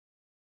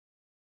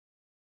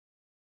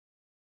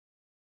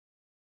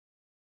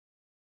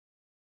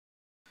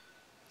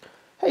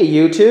Hey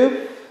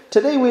YouTube!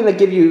 Today we're going to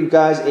give you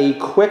guys a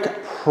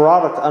quick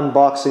product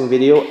unboxing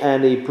video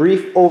and a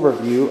brief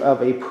overview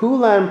of a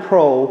Poulan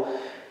Pro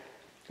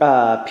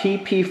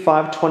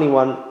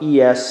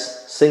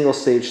PP521ES single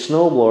stage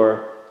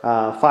snowblower,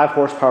 5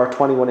 horsepower,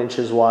 21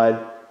 inches wide.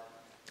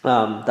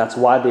 That's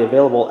widely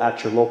available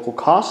at your local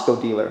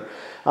Costco dealer.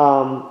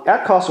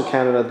 At Costco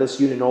Canada, this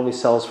unit normally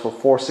sells for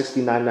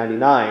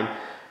 $469.99.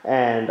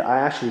 And I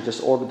actually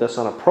just ordered this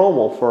on a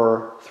promo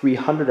for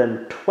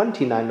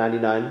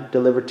 $329.99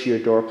 delivered to your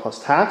door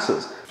plus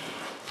taxes.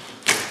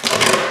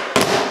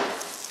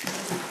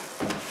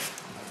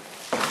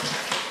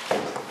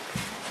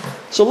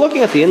 So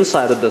looking at the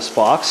inside of this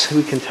box,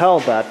 we can tell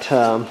that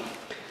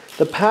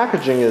the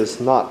packaging is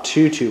not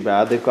too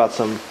bad. They've got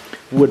some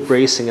wood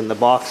bracing in the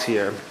box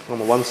here on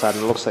the one side,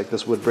 and it looks like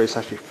this wood brace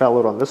actually fell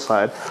out on this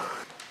side.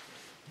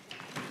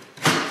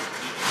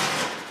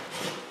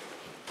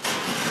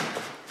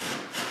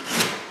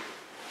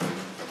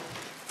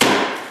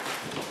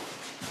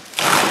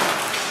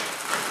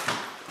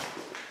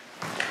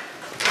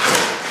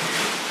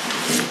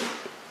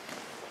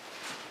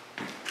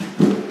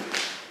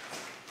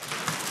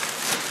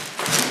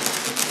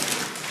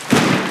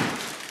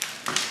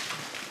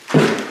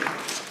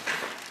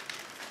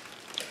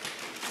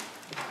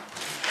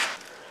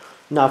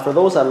 Now, for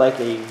those that like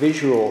a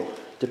visual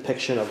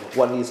depiction of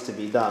what needs to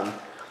be done,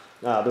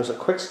 there's a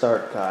quick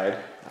start guide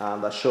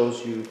that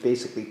shows you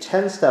basically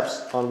 10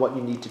 steps on what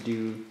you need to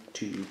do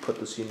to put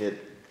this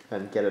unit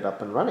and get it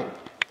up and running.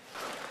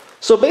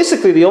 So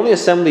basically, the only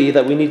assembly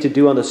that we need to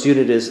do on this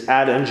unit is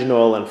add engine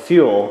oil and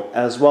fuel,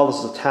 as well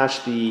as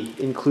attach the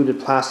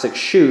included plastic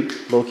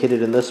chute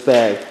located in this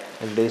bag,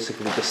 and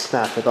basically just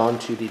snap it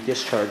onto the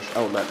discharge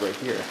outlet right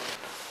here.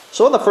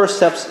 So one of the first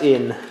steps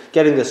in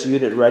getting this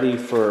unit ready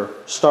for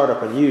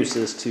startup and use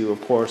is to, of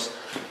course,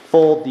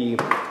 fold the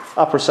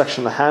upper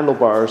section of the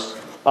handlebars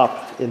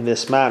up in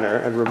this manner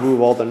and remove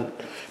all the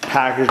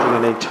packaging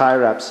and any tie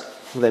wraps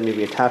that may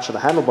be attached to the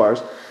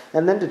handlebars,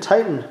 and then to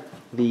tighten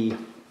the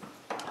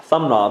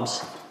thumb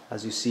knobs,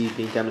 as you see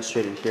being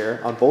demonstrated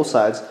here, on both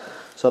sides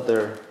so that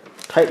they're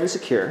tight and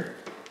secure.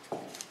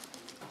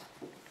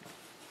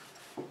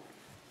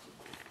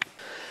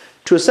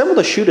 To assemble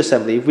the chute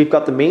assembly, we've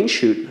got the main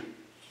chute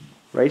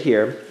right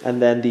here,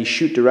 and then the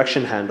chute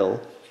direction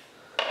handle.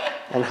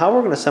 And how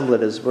we're going to assemble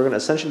it is we're going to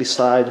essentially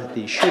slide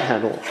the chute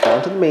handle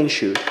onto the main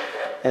chute,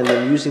 and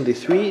then using the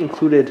 3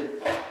 included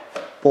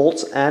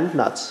bolts and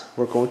nuts,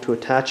 we're going to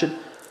attach it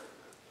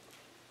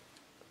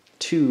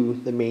to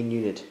the main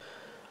unit.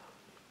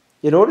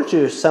 In order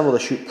to assemble the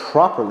chute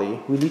properly,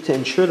 we need to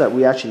ensure that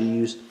we actually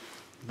use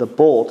the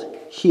bolt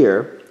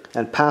here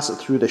and pass it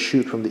through the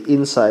chute from the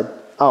inside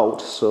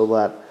out so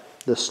that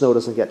the snow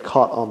doesn't get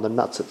caught on the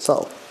nuts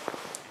itself.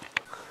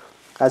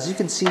 As you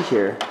can see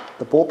here,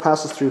 the bolt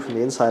passes through from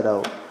the inside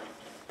out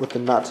with the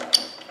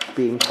nut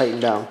being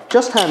tightened down,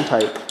 just hand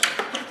tight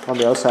on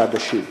the outside of the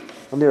chute.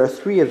 And there are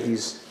 3 of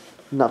these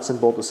nuts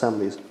and bolt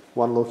assemblies,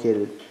 one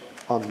located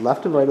on the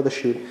left and right of the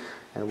chute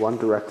and one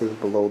directly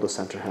below the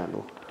center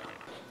handle.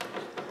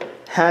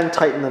 Hand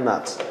tighten the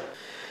nuts.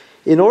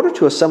 In order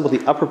to assemble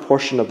the upper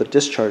portion of the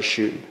discharge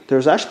chute,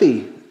 there's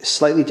actually a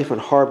slightly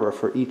different hardware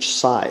for each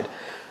side.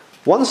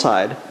 One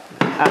side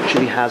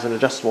actually has an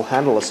adjustable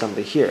handle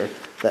assembly here,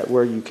 that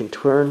where you can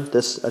turn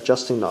this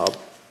adjusting knob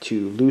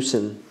to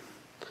loosen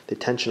the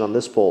tension on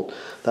this bolt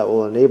that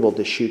will enable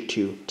the chute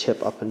to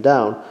tip up and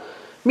down.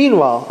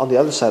 Meanwhile, on the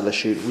other side of the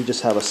chute, we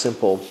just have a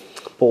simple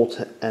bolt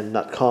and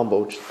nut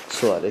combo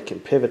so that it can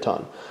pivot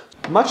on.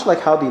 Much like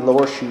how the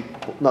lower chute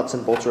nuts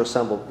and bolts are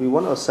assembled, we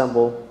want to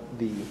assemble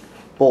the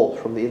bolt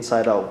from the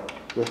inside out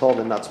with all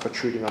the nuts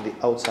protruding on the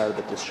outside of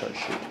the discharge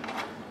chute.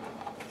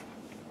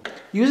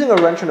 Using a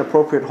wrench and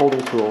appropriate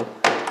holding tool,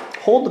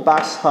 hold the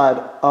back side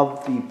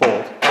of the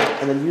bolt,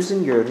 and then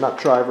using your nut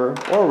driver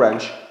or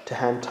wrench to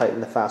hand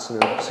tighten the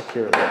fastener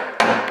securely.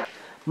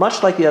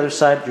 Much like the other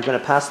side, you're going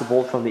to pass the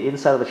bolt from the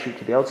inside of the chute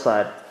to the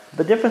outside.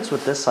 The difference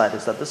with this side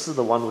is that this is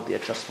the one with the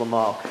adjustable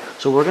knob.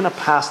 So we're going to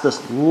pass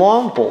this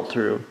long bolt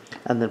through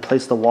and then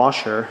place the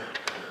washer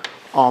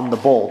on the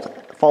bolt,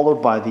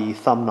 followed by the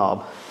thumb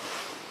knob.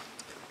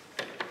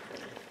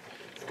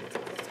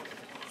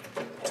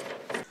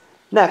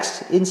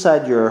 Next,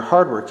 inside your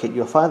hardware kit,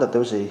 you'll find that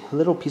there's a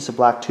little piece of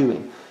black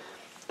tubing.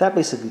 That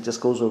basically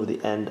just goes over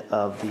the end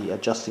of the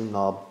adjusting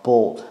knob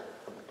bolt.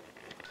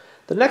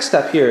 The next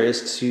step here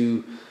is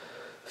to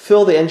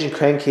fill the engine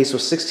crankcase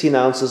with 16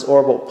 ounces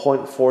or about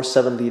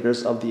 0.47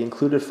 liters of the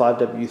included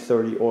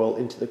 5W30 oil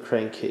into the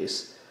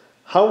crankcase.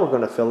 How we're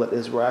going to fill it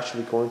is we're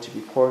actually going to be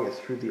pouring it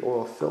through the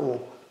oil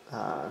fill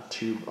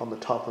tube on the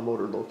top of the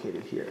motor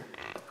located here.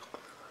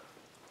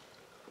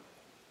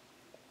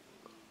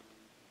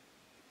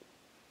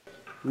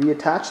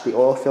 Reattach the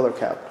oil filler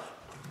cap.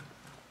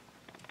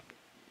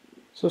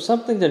 So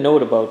something to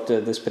note about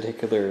this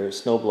particular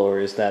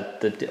snowblower is that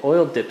the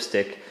oil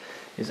dipstick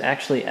is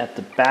actually at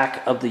the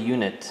back of the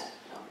unit,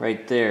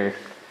 right there.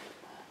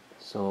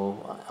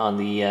 So on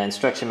the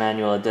instruction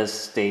manual, it does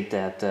state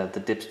that the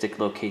dipstick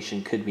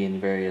location could be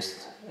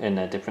in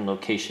a different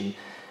location.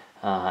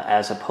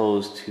 as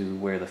opposed to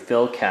where the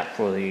fill cap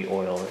for the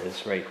oil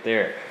is right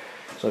there.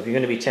 So if you're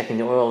going to be checking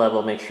the oil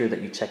level, make sure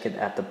that you check it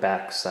at the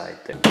back side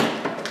there.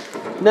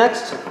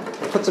 Next,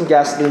 put some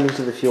gasoline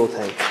into the fuel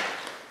tank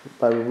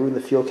by removing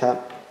the fuel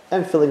cap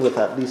and filling with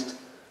at least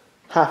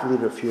half a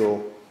liter of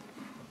fuel.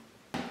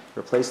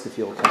 Replace the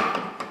fuel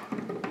cap.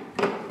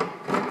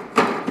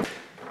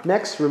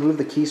 Next, remove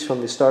the keys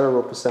from the starter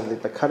rope assembly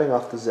by cutting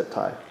off the zip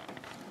tie.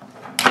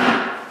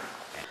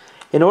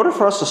 In order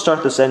for us to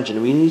start this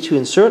engine, we need to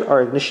insert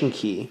our ignition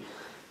key,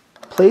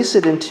 place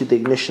it into the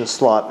ignition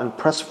slot and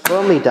press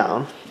firmly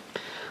down,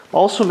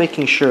 also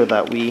making sure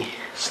that we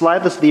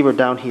slide this lever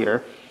down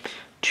here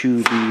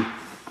to the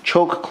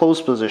choke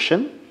close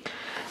position,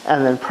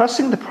 and then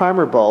pressing the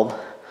primer bulb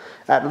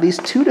at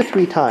least 2 to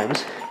 3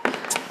 times,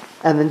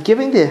 and then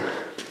giving the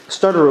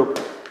starter rope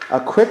a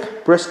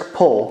quick brisk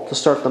pull to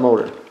start the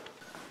motor.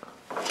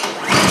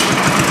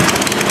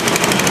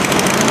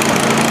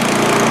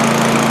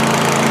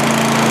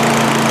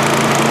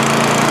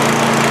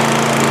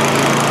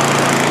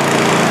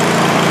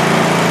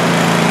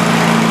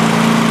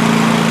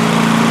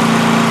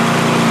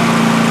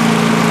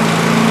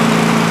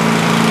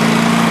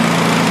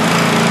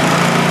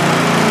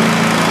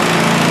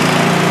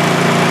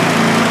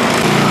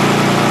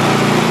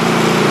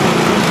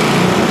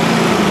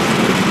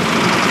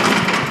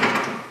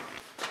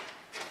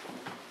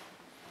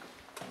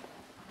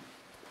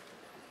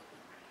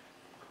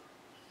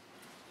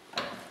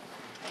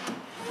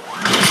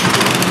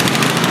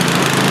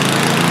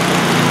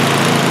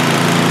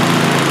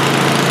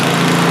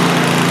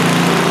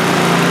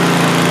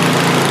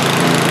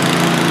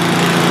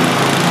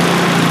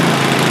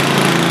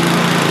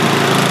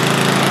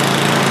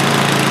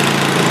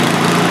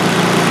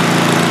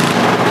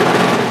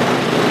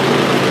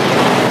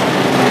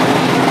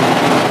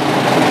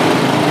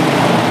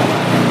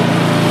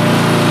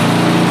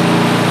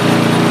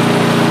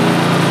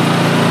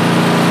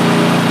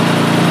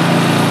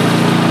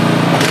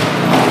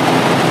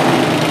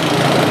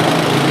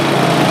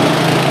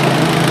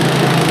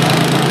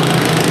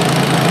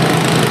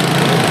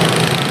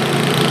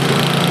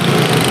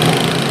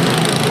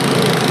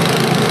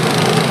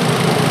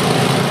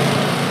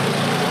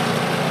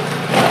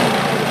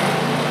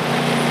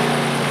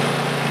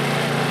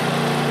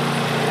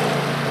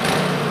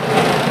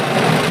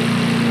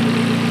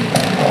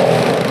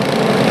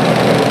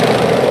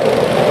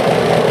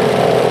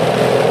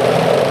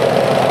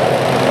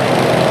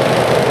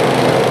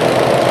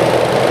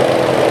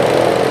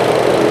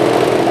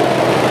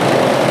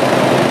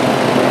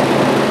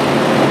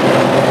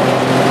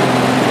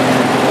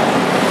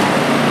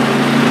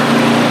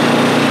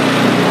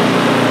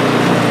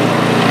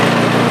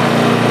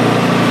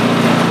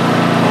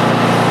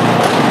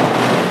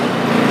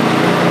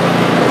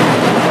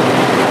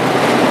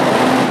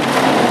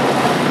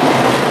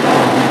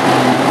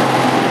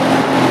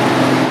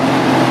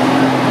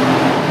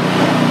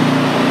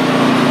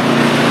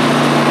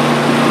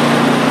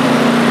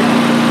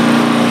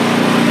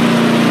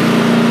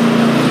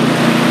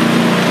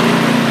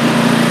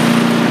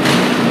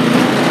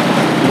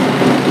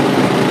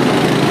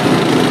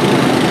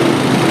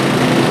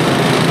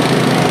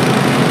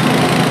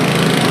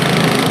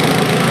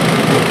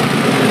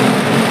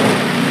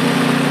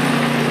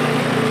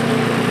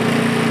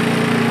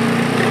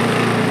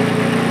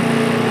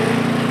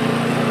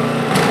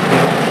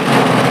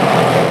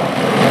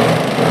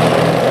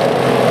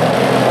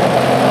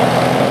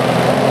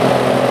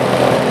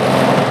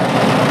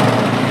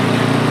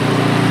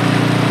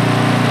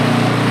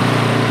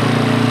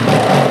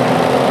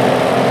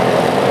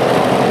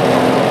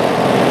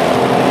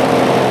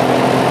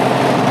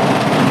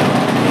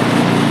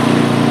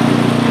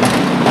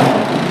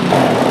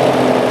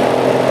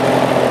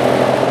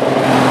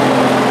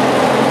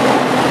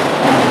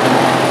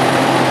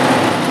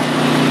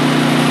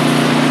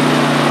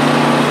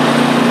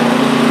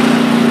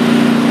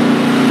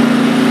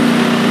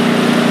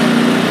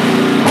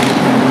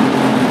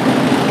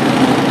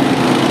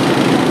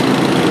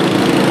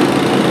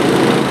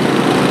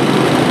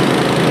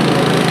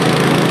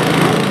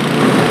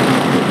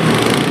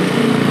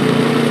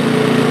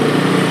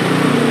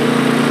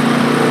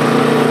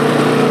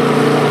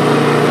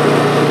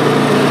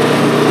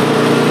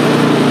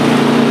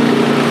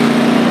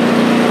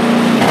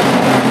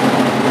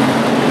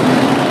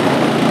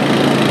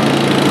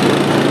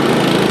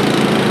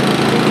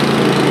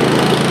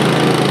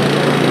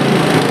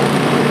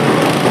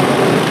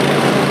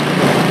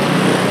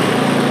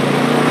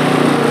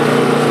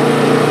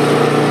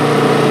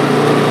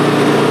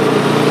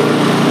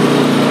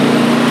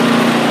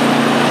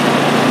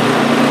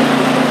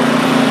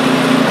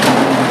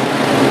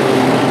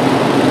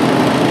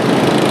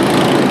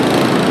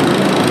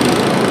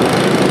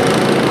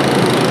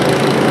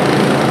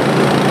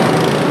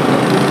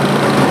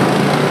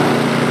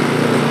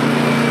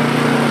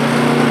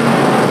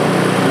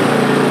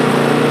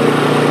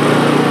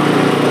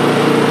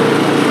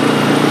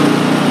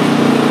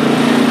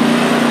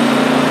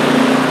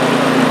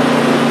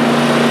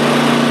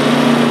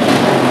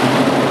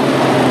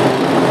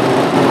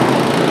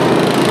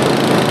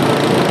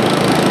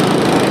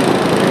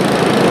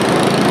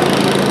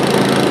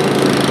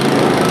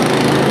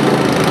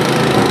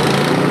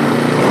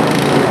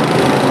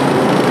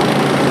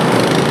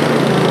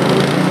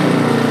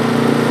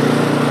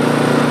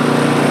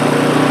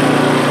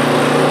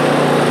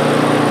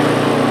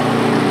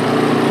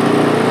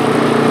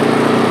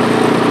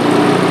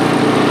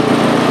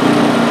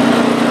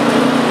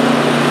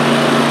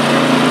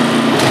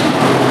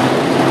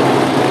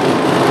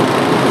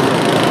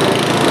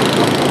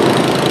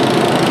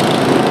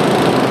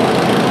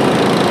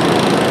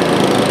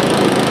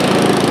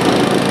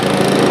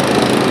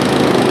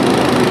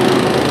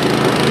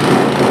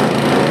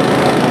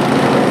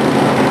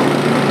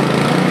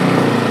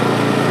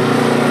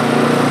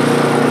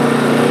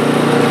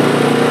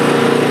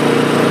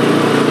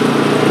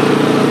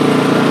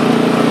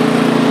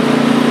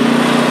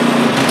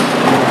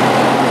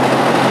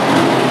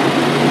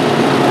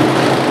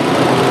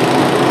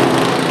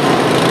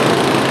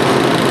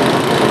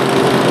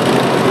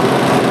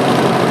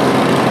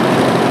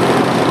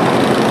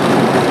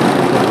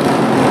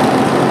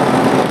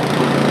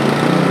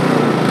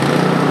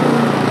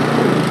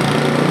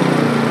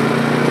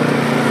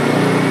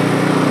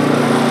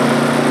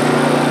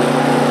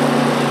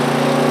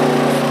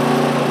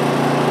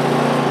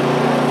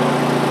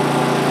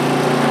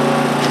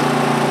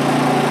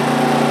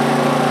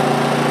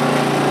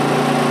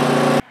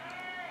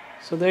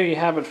 there you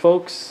have it,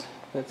 folks.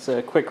 That's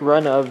a quick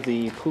run of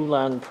the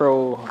Poulan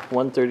Pro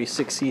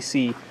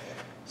 136cc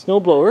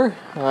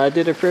snowblower.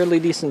 Did a fairly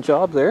decent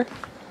job there.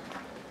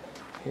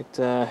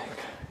 It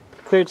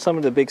cleared some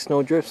of the big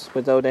snow drifts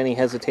without any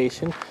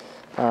hesitation.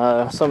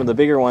 Some of the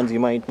bigger ones you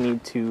might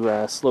need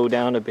to slow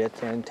down a bit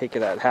and take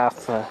it at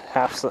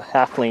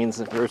half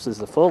lanes versus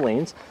the full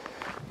lanes.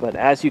 But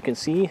as you can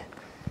see,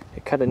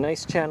 it cut a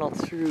nice channel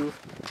through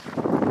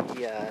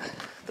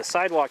the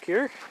sidewalk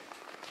here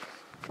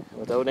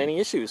without any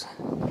issues.